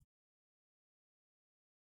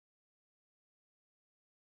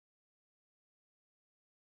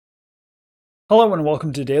Hello and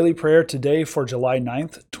welcome to Daily Prayer today for July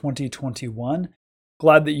 9th, 2021.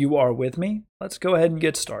 Glad that you are with me. Let's go ahead and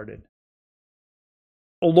get started.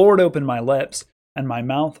 O Lord, open my lips, and my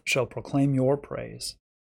mouth shall proclaim your praise.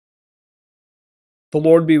 The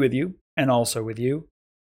Lord be with you, and also with you.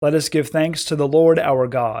 Let us give thanks to the Lord our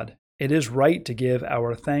God. It is right to give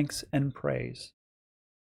our thanks and praise.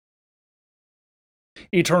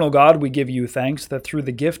 Eternal God, we give you thanks that through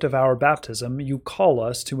the gift of our baptism, you call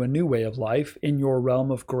us to a new way of life in your realm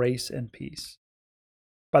of grace and peace.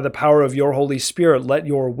 By the power of your Holy Spirit, let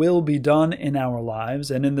your will be done in our lives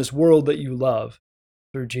and in this world that you love,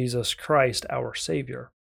 through Jesus Christ, our Savior.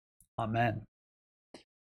 Amen.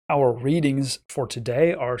 Our readings for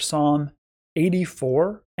today are Psalm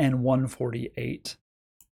 84 and 148.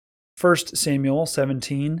 1 Samuel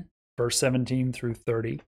 17, verse 17 through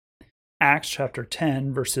 30. Acts chapter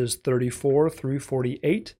 10, verses 34 through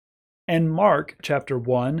 48, and Mark chapter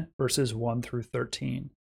 1, verses 1 through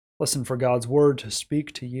 13. Listen for God's word to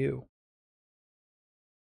speak to you.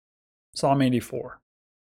 Psalm 84.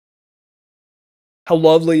 How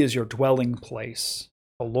lovely is your dwelling place,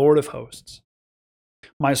 O Lord of hosts!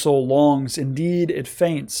 My soul longs, indeed it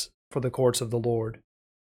faints, for the courts of the Lord.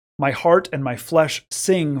 My heart and my flesh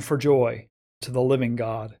sing for joy to the living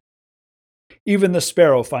God. Even the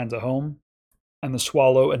sparrow finds a home, and the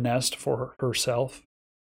swallow a nest for herself,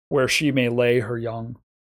 where she may lay her young.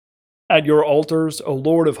 At your altars, O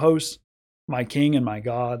Lord of hosts, my King and my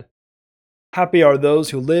God, happy are those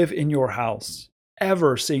who live in your house,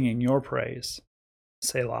 ever singing your praise.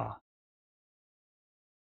 Selah.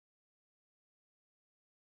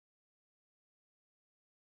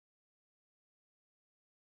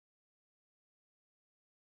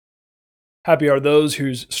 Happy are those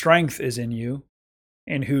whose strength is in you,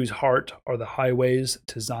 in whose heart are the highways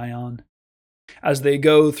to Zion. As they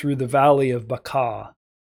go through the valley of Baca,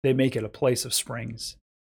 they make it a place of springs.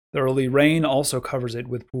 The early rain also covers it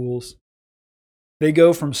with pools. They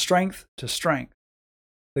go from strength to strength.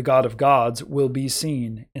 The God of gods will be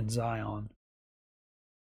seen in Zion.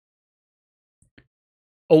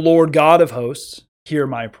 O Lord God of hosts, hear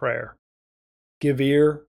my prayer. Give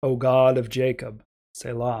ear, O God of Jacob,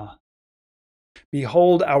 Selah.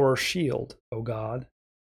 Behold our shield, O God.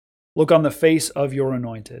 Look on the face of your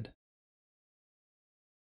anointed.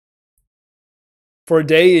 For a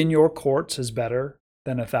day in your courts is better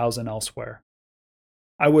than 1,000 elsewhere.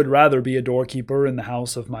 I would rather be a doorkeeper in the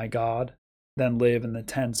house of my God than live in the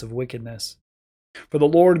tents of wickedness. For the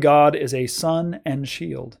Lord God is a sun and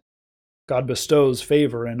shield. God bestows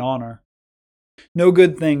favor and honor. No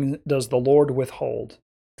good thing does the Lord withhold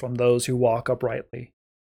from those who walk uprightly.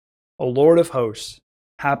 O Lord of hosts,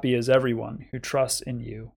 happy is everyone who trusts in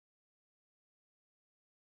you.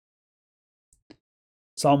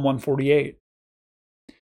 Psalm 148.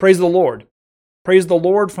 Praise the Lord. Praise the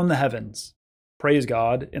Lord from the heavens. Praise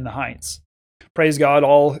God in the heights. Praise God,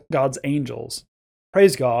 all God's angels.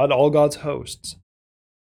 Praise God, all God's hosts.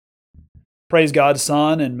 Praise God,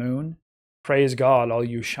 sun and moon. Praise God, all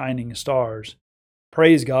you shining stars.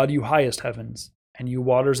 Praise God, you highest heavens, and you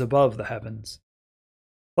waters above the heavens.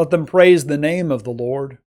 Let them praise the name of the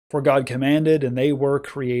Lord, for God commanded and they were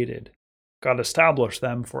created. God established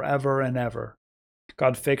them forever and ever.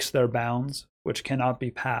 God fixed their bounds, which cannot be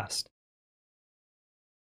passed.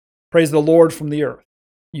 Praise the Lord from the earth,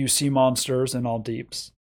 you sea monsters in all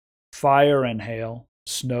deeps. Fire and hail,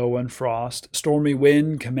 snow and frost, stormy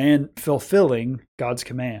wind, fulfilling God's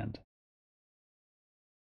command.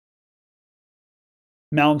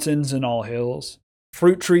 Mountains and all hills,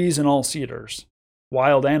 fruit trees and all cedars,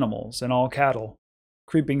 wild animals and all cattle,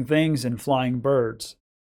 creeping things and flying birds.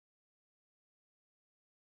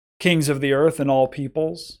 Kings of the earth and all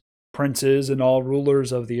peoples, princes and all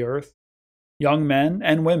rulers of the earth, young men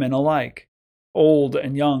and women alike, old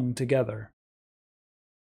and young together.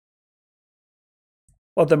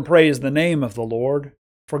 Let them praise the name of the Lord,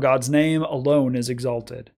 for God's name alone is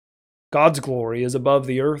exalted. God's glory is above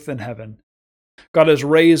the earth and heaven. God has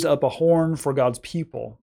raised up a horn for God's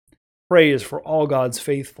people, praise for all God's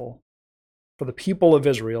faithful, for the people of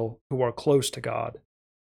Israel who are close to God.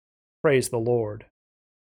 Praise the Lord.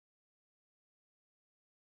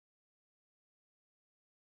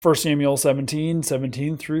 1 Samuel 17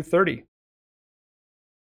 through 30.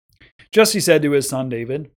 Jesse said to his son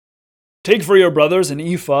David, "Take for your brothers an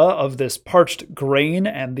ephah of this parched grain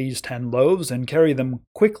and these 10 loaves, and carry them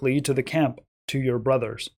quickly to the camp to your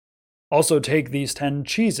brothers. Also take these 10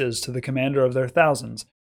 cheeses to the commander of their thousands.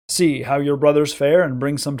 See how your brothers fare, and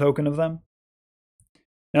bring some token of them."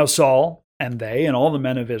 Now Saul and they and all the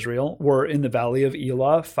men of Israel were in the valley of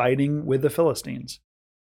Elah fighting with the Philistines.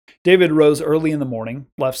 David rose early in the morning,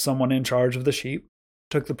 left someone in charge of the sheep,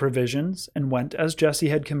 took the provisions, and went as Jesse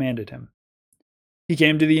had commanded him. He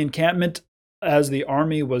came to the encampment as the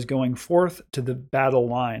army was going forth to the battle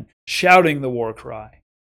line, shouting the war cry.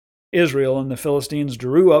 Israel and the Philistines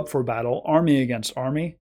drew up for battle, army against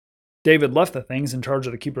army. David left the things in charge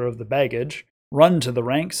of the keeper of the baggage, run to the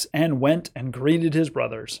ranks, and went and greeted his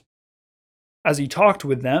brothers. As he talked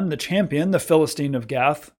with them, the champion, the Philistine of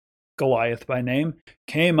Gath, Goliath by name,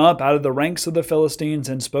 came up out of the ranks of the Philistines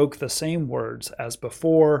and spoke the same words as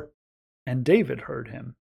before, and David heard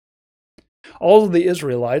him. All of the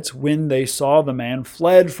Israelites, when they saw the man,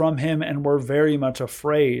 fled from him and were very much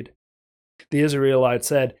afraid. The Israelites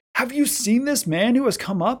said, "Have you seen this man who has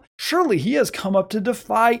come up? Surely he has come up to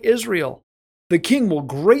defy Israel. The king will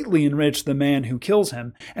greatly enrich the man who kills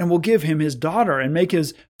him, and will give him his daughter and make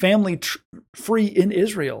his family free in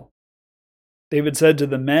Israel." David said to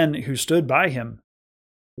the men who stood by him,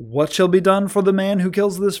 "What shall be done for the man who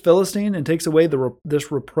kills this Philistine and takes away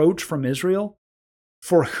this reproach from Israel?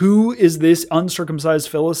 For who is this uncircumcised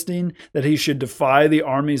Philistine that he should defy the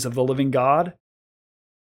armies of the living God?"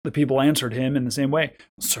 The people answered him in the same way,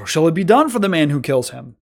 "So shall it be done for the man who kills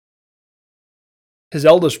him." His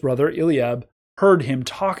eldest brother, Eliab, heard him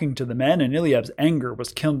talking to the men, and Eliab's anger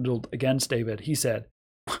was kindled against David. He said,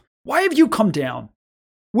 "Why have you come down?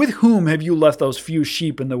 With whom have you left those few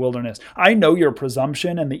sheep in the wilderness? I know your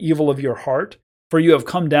presumption and the evil of your heart, for you have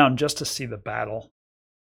come down just to see the battle."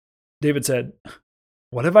 David said,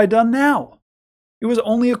 "What have I done now? It was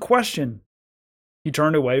only a question." He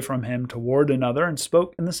turned away from him toward another and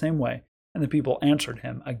spoke in the same way, and the people answered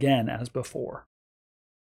him again as before.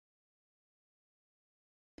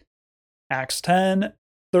 Acts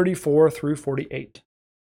 10:34-48.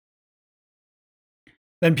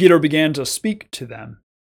 Then Peter began to speak to them.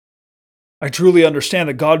 "I truly understand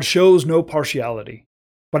that God shows no partiality,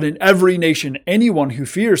 but in every nation anyone who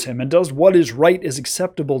fears him and does what is right is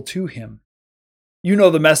acceptable to him. You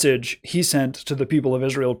know the message he sent to the people of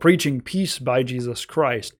Israel, preaching peace by Jesus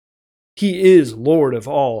Christ. He is Lord of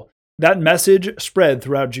all. That message spread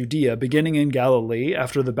throughout Judea, beginning in Galilee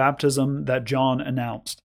after the baptism that John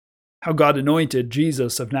announced. How God anointed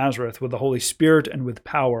Jesus of Nazareth with the Holy Spirit and with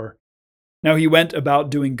power. Now he went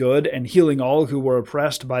about doing good and healing all who were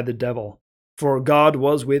oppressed by the devil, for God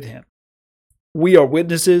was with him. We are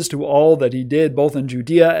witnesses to all that he did, both in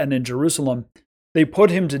Judea and in Jerusalem. They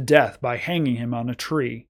put him to death by hanging him on a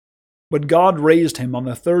tree. But God raised him on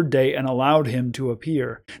the third day and allowed him to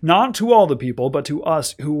appear, not to all the people, but to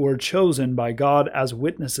us who were chosen by God as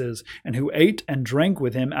witnesses, and who ate and drank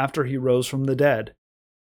with him after he rose from the dead.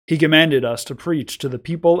 He commanded us to preach to the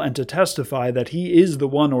people and to testify that he is the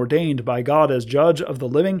one ordained by God as judge of the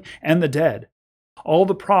living and the dead. All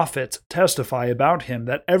the prophets testify about him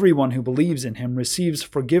that everyone who believes in him receives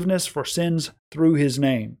forgiveness for sins through his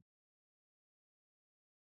name."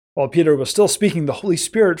 While Peter was still speaking, the Holy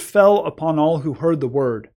Spirit fell upon all who heard the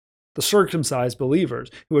word. The circumcised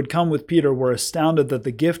believers who had come with Peter were astounded that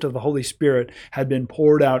the gift of the Holy Spirit had been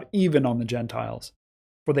poured out even on the Gentiles,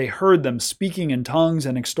 for they heard them speaking in tongues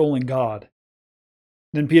and extolling God.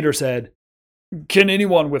 Then Peter said, "Can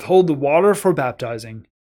anyone withhold the water for baptizing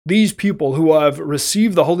these people who have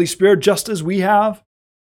received the Holy Spirit just as we have?"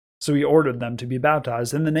 So he ordered them to be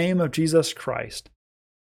baptized in the name of Jesus Christ.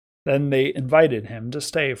 Then they invited him to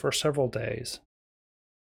stay for several days.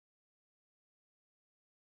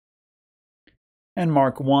 And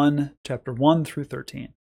Mark 1, chapter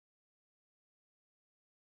 1-13.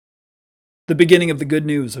 The beginning of the good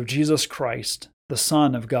news of Jesus Christ, the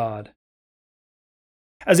Son of God.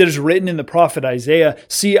 As it is written in the prophet Isaiah,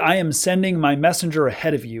 "See, I am sending my messenger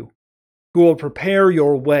ahead of you, who will prepare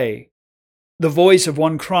your way. The voice of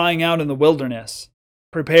one crying out in the wilderness,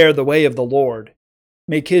 prepare the way of the Lord.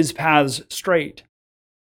 Make his paths straight."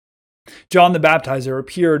 John the Baptizer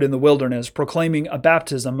appeared in the wilderness, proclaiming a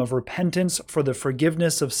baptism of repentance for the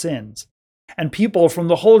forgiveness of sins. And people from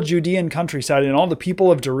the whole Judean countryside and all the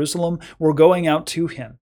people of Jerusalem were going out to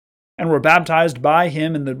him, and were baptized by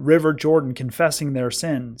him in the river Jordan, confessing their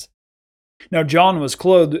sins. Now John was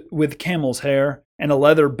clothed with camel's hair and a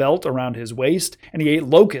leather belt around his waist, and he ate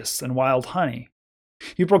locusts and wild honey.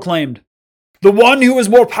 He proclaimed, "The one who is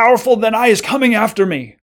more powerful than I is coming after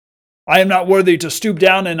me. I am not worthy to stoop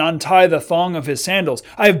down and untie the thong of his sandals.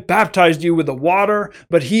 I have baptized you with the water,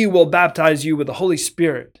 but he will baptize you with the Holy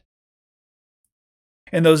Spirit."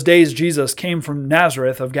 In those days Jesus came from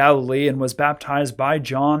Nazareth of Galilee and was baptized by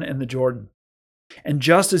John in the Jordan. And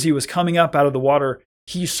just as he was coming up out of the water,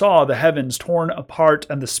 he saw the heavens torn apart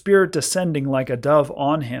and the Spirit descending like a dove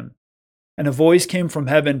on him. And a voice came from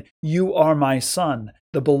heaven, "You are my Son,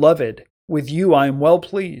 the Beloved. With you I am well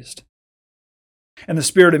pleased." And the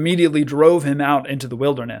Spirit immediately drove him out into the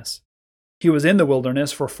wilderness. He was in the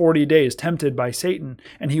wilderness for 40 days, tempted by Satan,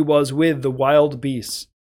 and he was with the wild beasts,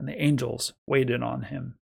 and the angels waited on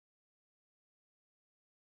him.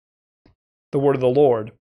 The word of the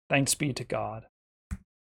Lord. Thanks be to God.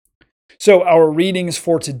 So our readings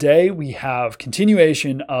for today, we have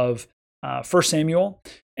continuation of 1 Samuel,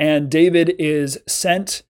 and David is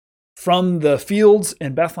sent from the fields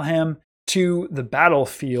in Bethlehem to the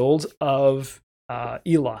battlefield of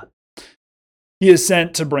Elah. He is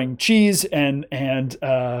sent to bring cheese and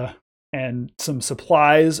some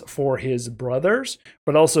supplies for his brothers,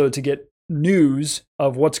 but also to get news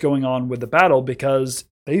of what's going on with the battle, because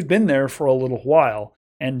they've been there for a little while,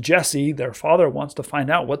 and Jesse, their father, wants to find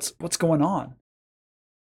out what's going on.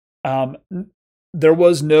 There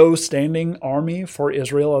was no standing army for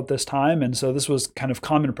Israel at this time, and so this was kind of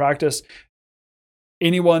common practice.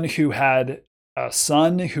 Anyone who had a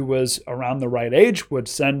son who was around the right age would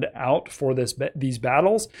send out for these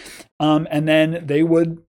battles, and then they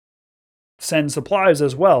would send supplies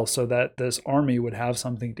as well, so that this army would have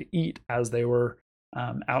something to eat as they were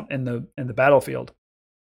out in the battlefield.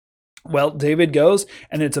 Well, David goes,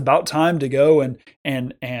 and it's about time to go and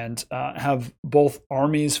have both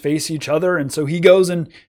armies face each other, and so he goes and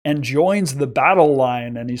joins the battle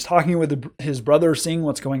line, and he's talking with his brother, seeing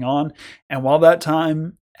what's going on. And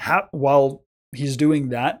while he's doing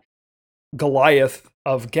that, Goliath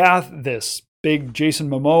of Gath, this big Jason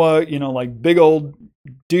Momoa, like big old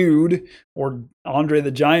dude, or Andre the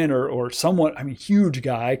Giant, or somewhat, huge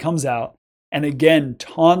guy, comes out and again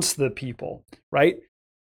taunts the people, right?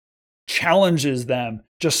 Challenges them,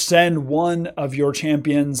 just send one of your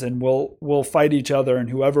champions and we'll fight each other, and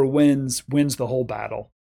whoever wins the whole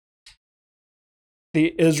battle. The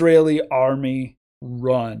Israeli army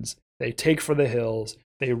runs. They take for the hills.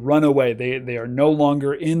 They run away. They are no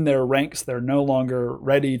longer in their ranks. They're no longer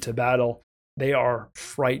ready to battle. They are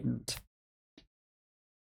frightened.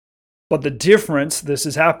 But the difference, this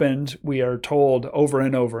has happened, we are told over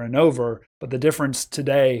and over and over, but the difference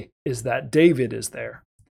today is that David is there.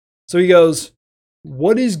 So he goes,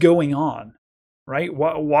 what is going on, right?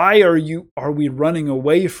 Why are we running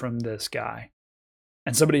away from this guy?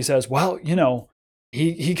 And somebody says, well,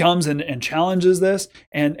 he comes and challenges this,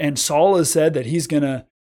 and Saul has said that he's going to,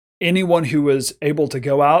 anyone who is able to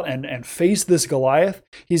go out and face this Goliath,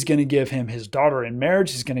 he's going to give him his daughter in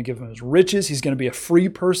marriage. He's going to give him his riches. He's going to be a free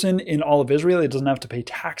person in all of Israel. He doesn't have to pay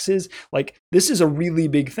taxes. Like, this is a really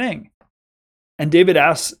big thing. And David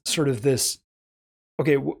asks sort of this,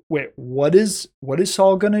 okay, wait, what is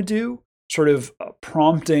Saul going to do? Sort of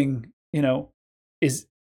prompting, is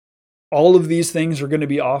all of these things are going to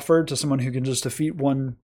be offered to someone who can just defeat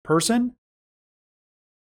one person?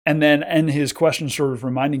 And then end his question sort of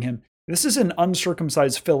reminding him, this is an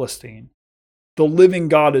uncircumcised Philistine. The living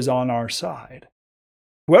God is on our side.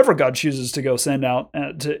 Whoever God chooses to go send out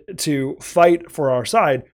to fight for our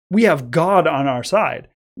side, we have God on our side.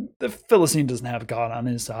 The Philistine doesn't have God on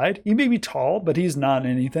his side. He may be tall, but he's not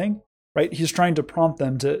anything, right? He's trying to prompt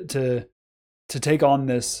them to take on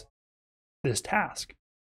this task.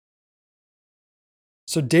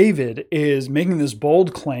 So David is making this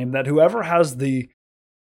bold claim that whoever has the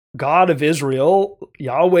God of Israel,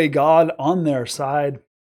 Yahweh God, on their side,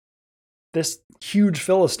 this huge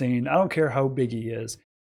Philistine, I don't care how big he is,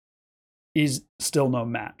 he's still no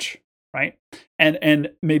match, right? And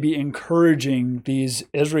maybe encouraging these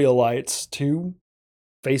Israelites to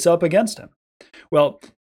face up against him. Well,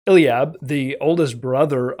 Eliab, the oldest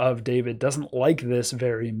brother of David, doesn't like this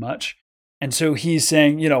very much. And so he's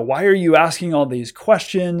saying, why are you asking all these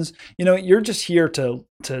questions? You're just here to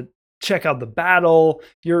check out the battle.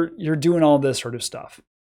 You're doing all this sort of stuff.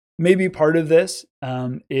 Maybe part of this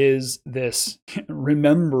is this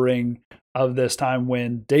remembering of this time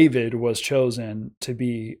when David was chosen to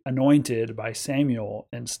be anointed by Samuel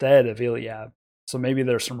instead of Eliab. So maybe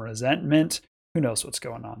there's some resentment. Who knows what's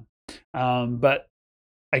going on? But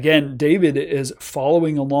again, David is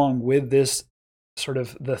following along with this sort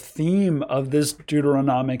of the theme of this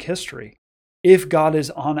Deuteronomic history. If God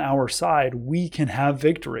is on our side, we can have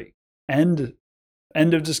victory. End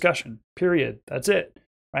of discussion. Period. That's it.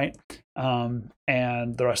 Right?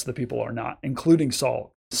 And the rest of the people are not, including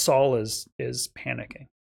Saul. Saul is panicking.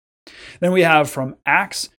 Then we have from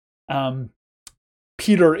Acts,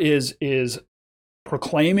 Peter is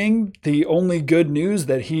proclaiming the only good news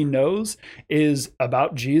that he knows is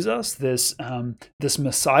about Jesus, this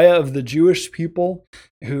Messiah of the Jewish people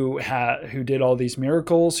who did all these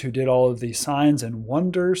miracles, who did all of these signs and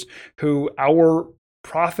wonders, who our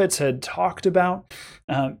prophets had talked about,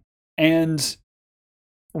 and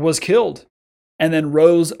was killed and then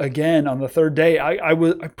rose again on the third day. I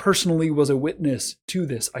personally was a witness to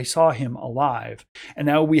this. I saw him alive. And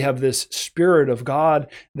now we have this Spirit of God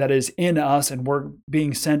that is in us and we're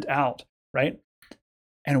being sent out, right?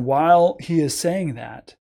 And while he is saying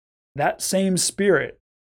that, that same Spirit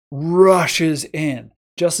rushes in,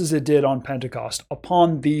 just as it did on Pentecost,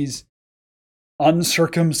 upon these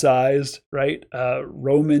uncircumcised, right,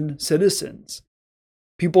 Roman citizens,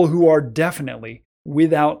 people who are definitely,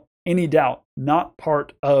 without any doubt, not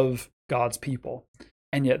part of God's people.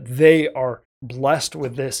 And yet they are blessed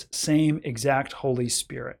with this same exact Holy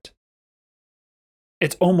Spirit.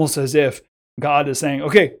 It's almost as if God is saying,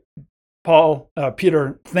 okay,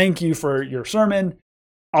 Peter, thank you for your sermon.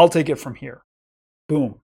 I'll take it from here.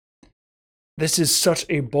 Boom. This is such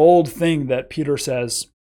a bold thing that Peter says,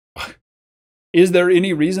 is there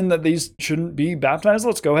any reason that these shouldn't be baptized?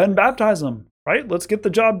 Let's go ahead and baptize them, right? Let's get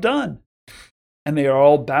the job done. And they are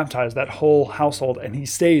all baptized, that whole household, and he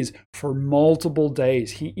stays for multiple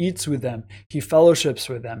days. He eats with them. He fellowships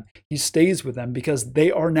with them. He stays with them because they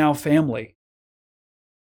are now family.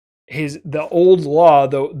 The old law,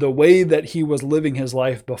 the way that he was living his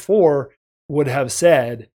life before, would have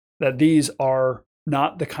said that these are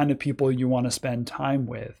not the kind of people you want to spend time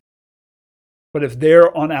with. But if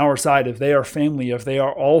they're on our side, if they are family, if they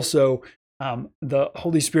are also, the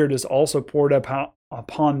Holy Spirit is also poured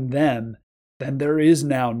upon them, then there is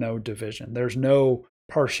now no division. There's no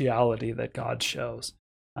partiality that God shows.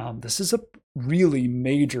 This is a really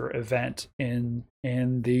major event in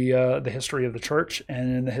the history of the church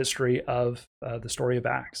and in the history of the story of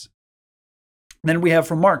Acts. Then we have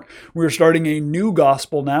from Mark. We're starting a new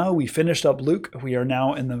gospel now. We finished up Luke. We are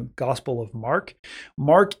now in the Gospel of Mark.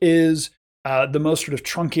 Mark is the most sort of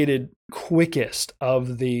truncated, quickest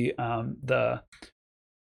of the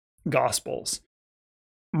Gospels.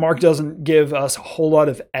 Mark doesn't give us a whole lot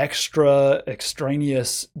of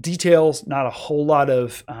extraneous details, not a whole lot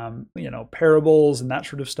of parables and that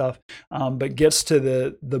sort of stuff, but gets to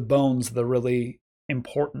the bones, the really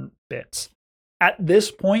important bits. At this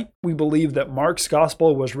point, we believe that Mark's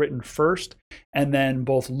gospel was written first, and then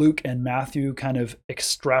both Luke and Matthew kind of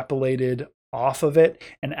extrapolated off of it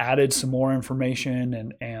and added some more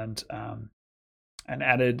information and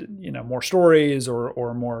added more stories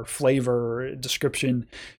or more flavor or description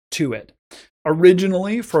to it.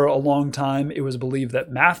 Originally, for a long time, it was believed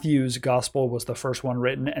that Matthew's gospel was the first one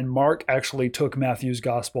written, and Mark actually took Matthew's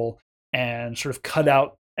gospel and sort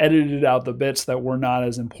of edited out the bits that were not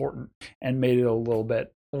as important and made it a little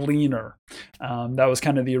bit leaner. That was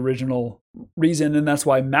kind of the original reason, and that's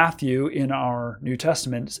why Matthew in our New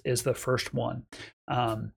Testament is the first one.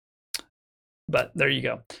 But there you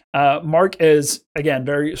go. Mark is, again,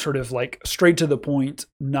 very sort of like straight to the point,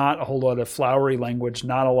 not a whole lot of flowery language,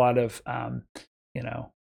 not a lot of,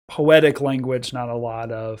 poetic language, not a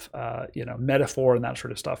lot of, metaphor and that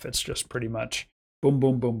sort of stuff. It's just pretty much boom,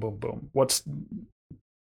 boom, boom, boom, boom. What's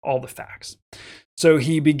all the facts? So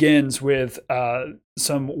he begins with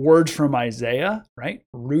some words from Isaiah, right?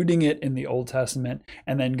 Rooting it in the Old Testament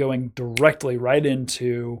and then going directly right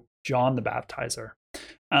into John the Baptizer.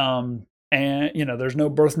 And, there's no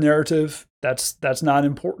birth narrative. That's not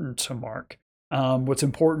important to Mark. What's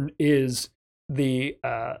important is the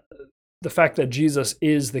fact that Jesus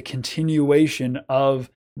is the continuation of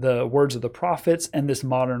the words of the prophets and this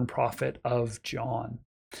modern prophet of John.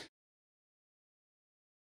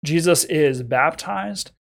 Jesus is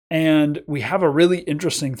baptized, and we have a really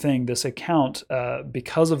interesting thing, this account,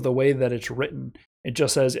 because of the way that it's written. It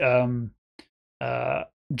just says,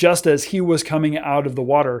 just as he was coming out of the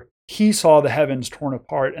water, he saw the heavens torn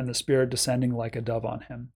apart and the Spirit descending like a dove on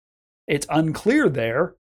him. It's unclear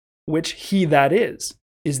there which he that is.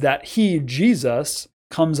 Is that he, Jesus,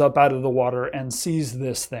 comes up out of the water and sees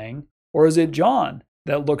this thing? Or is it John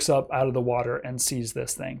that looks up out of the water and sees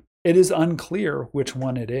this thing? It is unclear which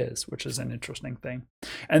one it is, which is an interesting thing.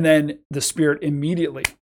 And then the Spirit immediately,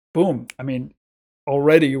 boom.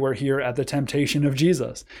 Already we're here at the temptation of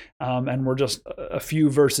Jesus. And we're just a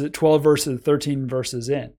few verses, 12 verses, 13 verses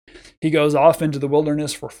in. He goes off into the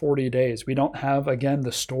wilderness for 40 days. We don't have, again,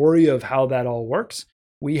 the story of how that all works.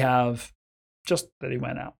 We have just that he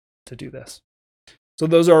went out to do this. So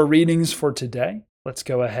those are our readings for today. Let's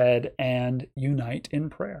go ahead and unite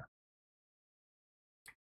in prayer.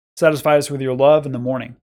 Satisfy us with your love in the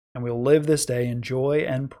morning, and we'll live this day in joy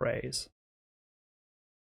and praise.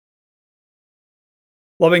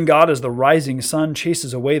 Loving God, as the rising sun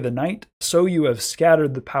chases away the night, so you have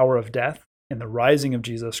scattered the power of death in the rising of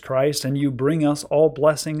Jesus Christ, and you bring us all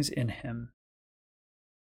blessings in him.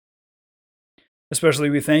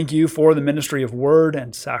 Especially we thank you for the ministry of word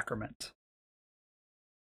and sacrament.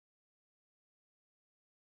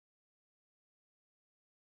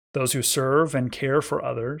 those who serve and care for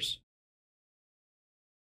others,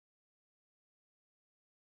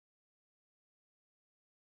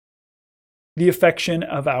 the affection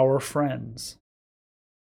of our friends,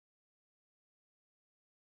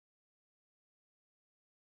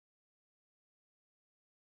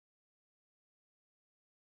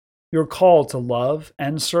 your call to love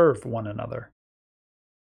and serve one another,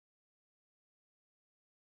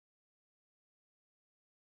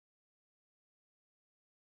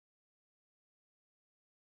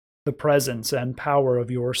 the presence and power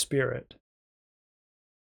of your Spirit,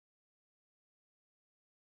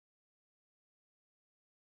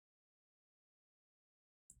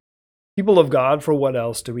 people of God, for what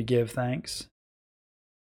else do we give thanks?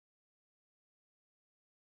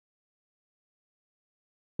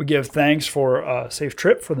 We give thanks for a safe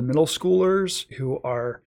trip for the middle schoolers who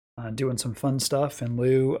are doing some fun stuff in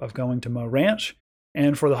lieu of going to Mo Ranch,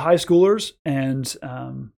 and for the high schoolers and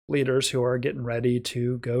leaders who are getting ready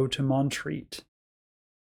to go to Montreat.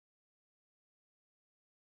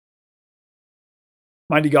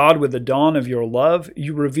 Mighty God, with the dawn of your love,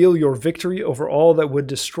 you reveal your victory over all that would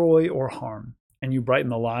destroy or harm, and you brighten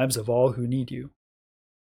the lives of all who need you.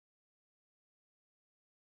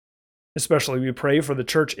 Especially we pray for the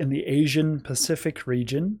church in the Asian Pacific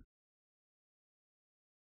region,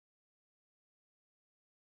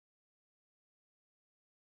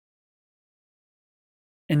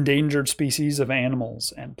 endangered species of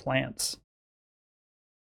animals and plants,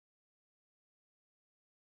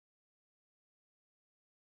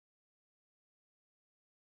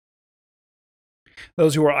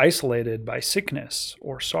 those who are isolated by sickness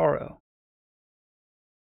or sorrow,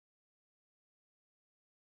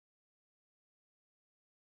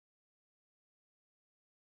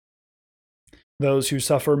 those who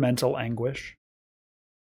suffer mental anguish,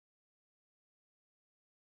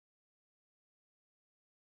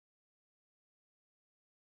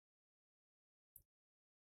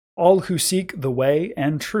 all who seek the way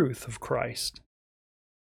and truth of Christ.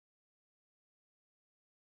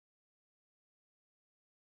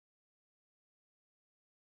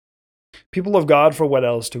 People of God, for what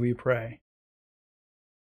else do we pray?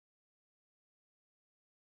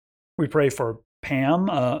 We pray for Pam,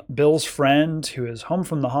 Bill's friend, who is home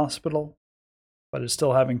from the hospital, but is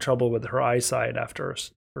still having trouble with her eyesight after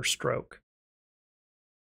her stroke.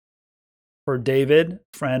 For David,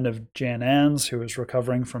 friend of Jan Ann's, who is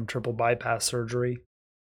recovering from triple bypass surgery.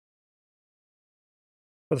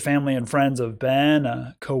 For the family and friends of Ben,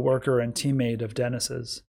 a co-worker and teammate of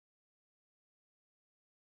Dennis's.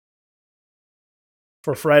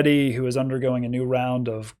 For Freddie, who is undergoing a new round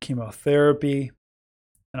of chemotherapy,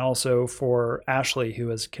 and also for Ashley, who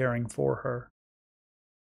is caring for her.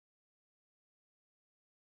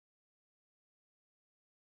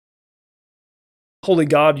 Holy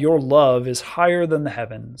God, your love is higher than the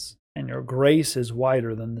heavens, and your grace is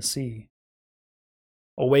wider than the sea.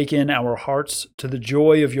 Awaken our hearts to the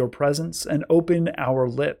joy of your presence, and open our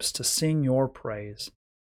lips to sing your praise.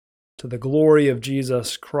 To the glory of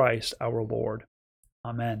Jesus Christ our Lord.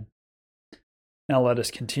 Amen. Now let us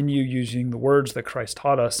continue using the words that Christ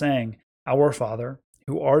taught us, saying, Our Father,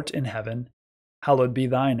 who art in heaven, hallowed be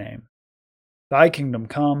thy name. Thy kingdom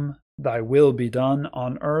come, thy will be done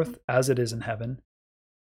on earth as it is in heaven.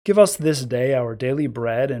 Give us this day our daily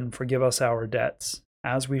bread, and forgive us our debts,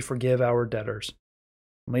 as we forgive our debtors.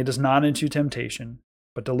 And lead us not into temptation,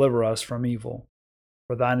 but deliver us from evil.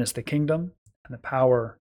 For thine is the kingdom, and the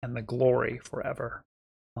power, and the glory forever.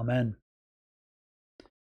 Amen.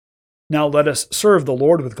 Now let us serve the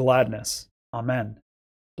Lord with gladness. Amen.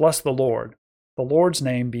 Bless the Lord. The Lord's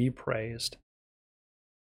name be praised.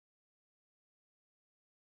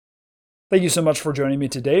 Thank you so much for joining me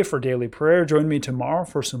today for Daily Prayer. Join me tomorrow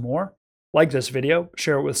for some more. Like this video,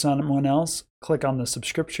 share it with someone else, click on the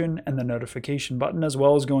subscription and the notification button, as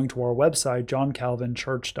well as going to our website,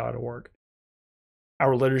 johncalvinchurch.org.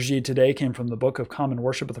 Our liturgy today came from the Book of Common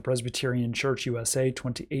Worship of the Presbyterian Church USA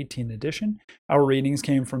 2018 edition. Our readings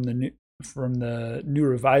came from the New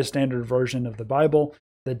Revised Standard Version of the Bible,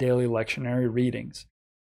 the Daily Lectionary Readings.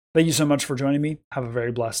 Thank you so much for joining me. Have a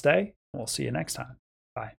very blessed day, and we'll see you next time.